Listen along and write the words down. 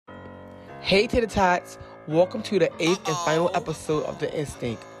Hey to the tots, welcome to the 8th and final episode of The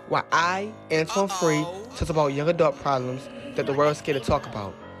Instinct, where I, Antoine Free, talk about young adult problems that the world's scared to talk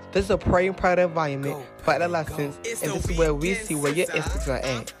about. This is a pray and proud environment for adolescents, and this is where we see where your instincts are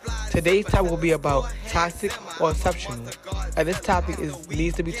at. Today's topic will be about toxic or exceptional. And this topic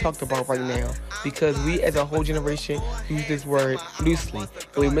needs to be talked about right now because we as a whole generation use this word loosely,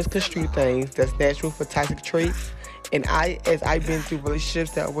 and we misconstrue things that's natural for toxic traits. And as I've been through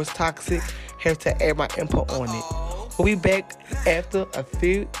relationships that was toxic, have to add my input on it. We'll be back after a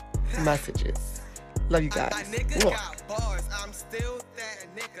few messages. Love you guys.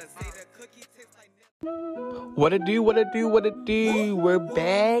 What it do? We're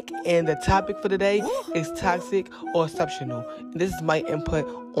back, and the topic for today is toxic or exceptional. And this is my input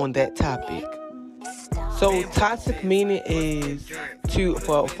on that topic. So, toxic meaning is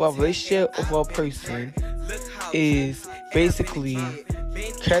for a relationship or for a person is basically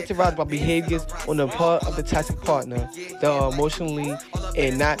characterized by behaviors on the part of the toxic partner that are emotionally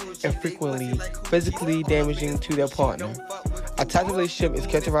and not infrequently physically damaging to their partner. A toxic relationship is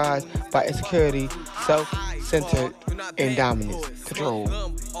characterized by insecurity, self-centered, and dominance, control.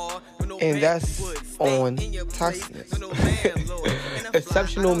 And that's on toxicness.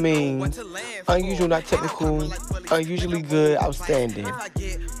 Exceptional means unusual, not typical, unusually good, outstanding.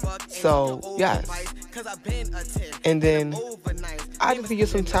 So, yes. And then I just give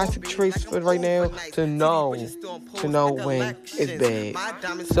some toxic traits for right now to know when it's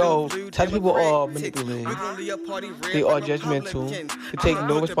bad. So toxic people are manipulative. They are judgmental. They take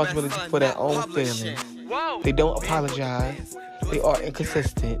no responsibility for their own feelings. They don't apologize. They are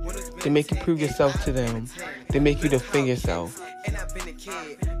inconsistent. They make you prove yourself to them. They make you defend yourself.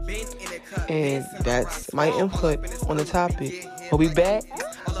 And that's my input on the topic. We'll be back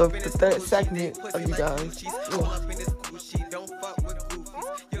with the third segment of you guys.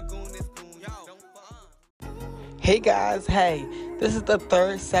 Hey guys, this is the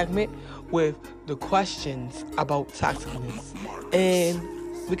third segment with the questions about toxicness. And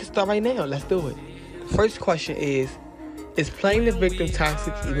we can start right now. Let's do it. First question is playing the victim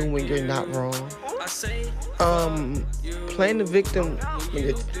toxic even when you're not wrong? Playing the victim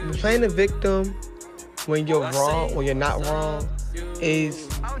when you're wrong, when you're not wrong, is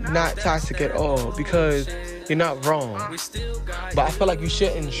not toxic at all because you're not wrong. But I feel like you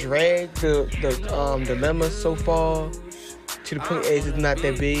shouldn't drag the dilemma so far to the point as it's not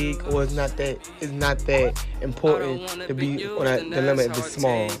that big or it's not that important to be on that dilemma if it's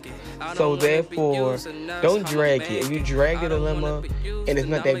small. So therefore, don't drag it. If you drag the dilemma and it's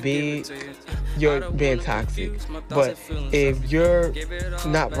not that big, you're being toxic. But if you're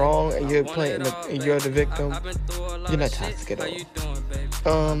not wrong and you're and you're the victim, you're not toxic at all.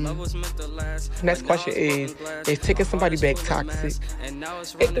 Next question is taking somebody back toxic?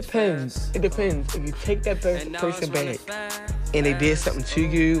 It depends. If you take that person back and they did something to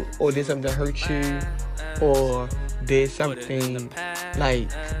you or did something to hurt you or did something like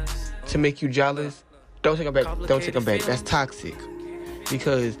to make you jealous, don't take them back. That's toxic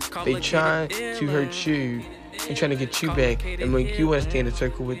because they trying to hurt you and trying to get you back and make you want to stay in a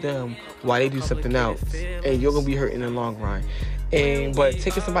circle with them while they do something else, and you're gonna be hurt in the long run. But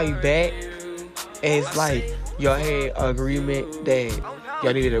taking somebody back is like y'all had an agreement that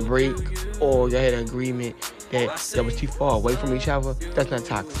y'all needed a break or y'all had an agreement that y'all was too far away from each other. That's not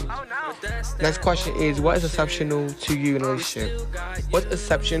toxic. Next question is, what is exceptional to you in a relationship? What's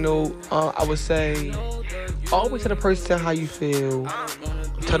exceptional? I would say always tell the person how you feel.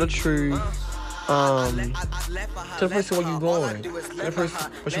 Tell the truth. Tell the person where you're going. Tell the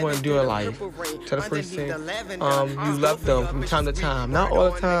person what you want to do in life. Tell the person you love them from time to time. Not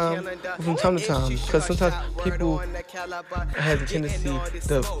all the time, but from time to time. Because sometimes people have the tendency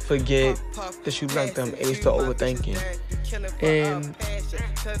to forget that you love them and they start overthinking. And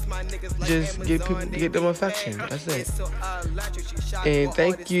just get them affection. That's it. And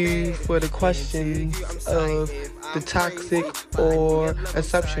thank you for the questions of the toxic or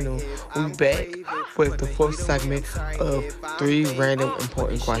exceptional. We'll be back with the fourth segment of 3 random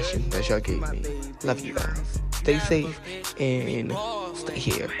important questions that y'all gave me. Love you guys. Stay safe and stay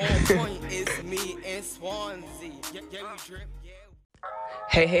here.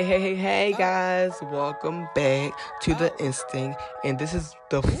 Hey guys, welcome back to The Instinct, and this is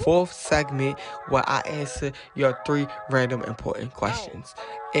the fourth segment where I answer your 3 random important questions.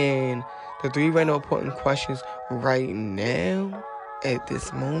 And the 3 random important questions right now at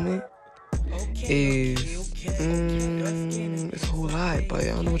this moment is it's a whole lot, but I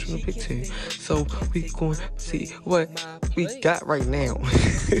don't know which one to pick to. So we going to see what we got right now.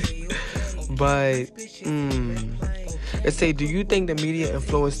 But It say, do you think the media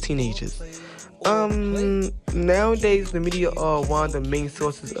influenced teenagers? Nowadays the media are one of the main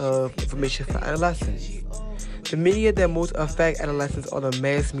sources of information for adolescents. The media that most affect adolescents are the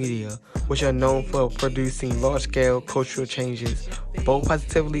mass media, which are known for producing large-scale cultural changes, both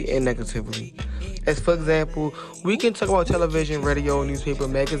positively and negatively. As for example, we can talk about television, radio, newspaper,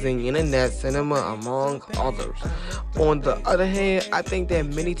 magazine, internet, cinema, among others. On the other hand, I think that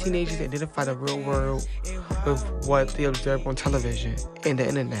many teenagers identify the real world with what they observe on television and the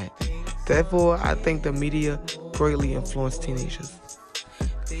internet. Therefore, I think the media greatly influence teenagers.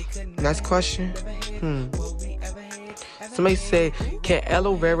 Next question. Somebody said, can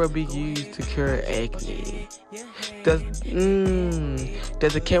aloe vera be used to cure acne? Does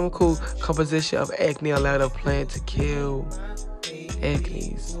the chemical composition of acne allow the plant to kill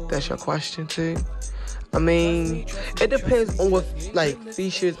acne? That's your question too? I mean, it depends on what,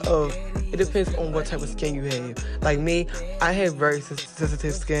 features of, it depends on what type of skin you have. Like me, I have very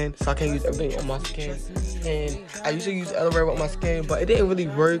sensitive skin, so I can't use everything on my skin. And I used to use aloe vera on my skin, but it didn't really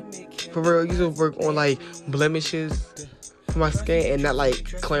work for real. It used to work on, blemishes for my skin and not,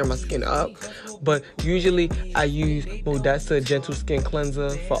 clearing my skin up. But usually, I use Modesta Gentle Skin Cleanser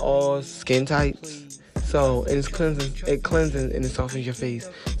for all skin types. So, it cleanses and it softens your face.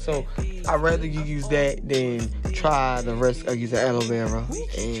 So, I'd rather you use that than try the risk of using aloe vera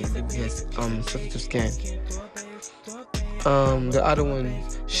and it gets sensitive skin. The other one,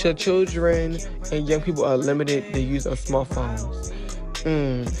 should children and young people are limited the use of smartphones?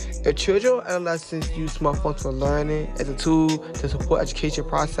 If children or adolescents use smartphones for learning as a tool to support education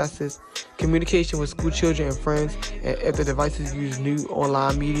processes, communication with school children and friends, and if the devices use new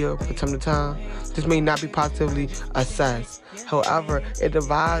online media from time to time, this may not be positively assessed. However, it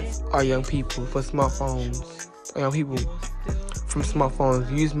divides our young people from smartphones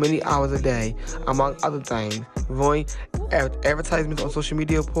used many hours a day, among other things, viewing advertisements on social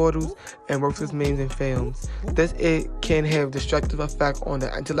media portals and worthless memes and films. It can have destructive effect on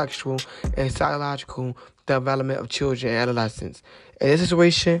the intellectual and psychological development of children and adolescents. In this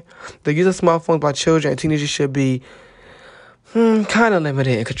situation, the use of smartphones by children and teenagers should be kind of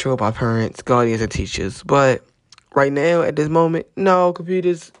limited and controlled by parents, guardians, and teachers. But right now, at this moment, no,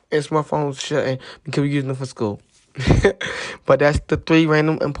 computers and smartphones shouldn't because we're using them for school. But that's the 3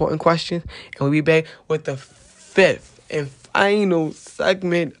 random important questions, and we'll be back with the 5th and final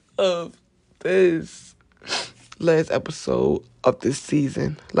segment of this last episode of this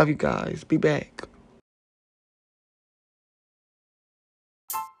season. Love you guys. Be back.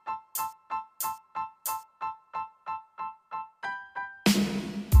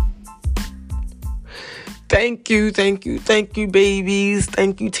 Thank you, babies.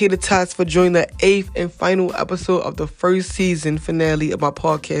 Thank you, Tater Tots, for joining the 8th and final episode of the first season finale of my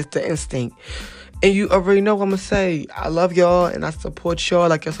podcast, The Instinct. And you already know what I'm going to say. I love y'all, and I support y'all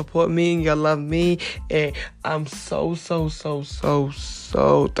like y'all support me, and y'all love me. And I'm so thankful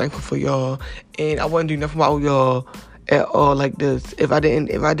for y'all. And I wouldn't do nothing about y'all at all like this. If I didn't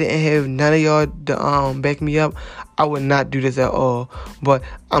have none of y'all to back me up, I would not do this at all. But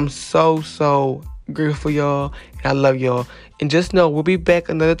I'm so grateful for y'all, and I love y'all. And just know we'll be back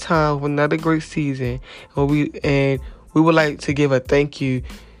another time with another great season. And we would like to give a thank you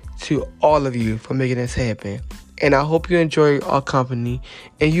to all of you for making this happen. And I hope you enjoy our company.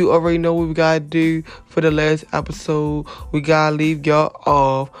 And you already know what we gotta do for the last episode. We gotta leave y'all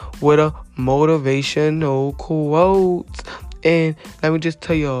off with a motivational quote. And let me just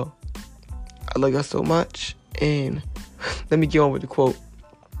tell y'all, I love y'all so much. And let me get on with the quote.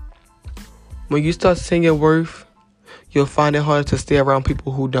 When you start seeing your worth, you'll find it harder to stay around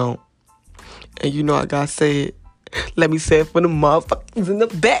people who don't. And you know I gotta say it. Let me say it for the motherfuckers in the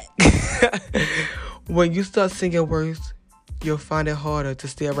back. When you start seeing your worth, you'll find it harder to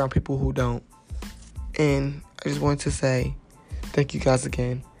stay around people who don't. And I just wanted to say thank you guys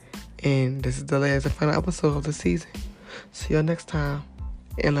again. And this is the last and final episode of the season. See y'all next time.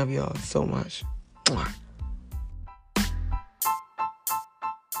 And love y'all so much. Mwah.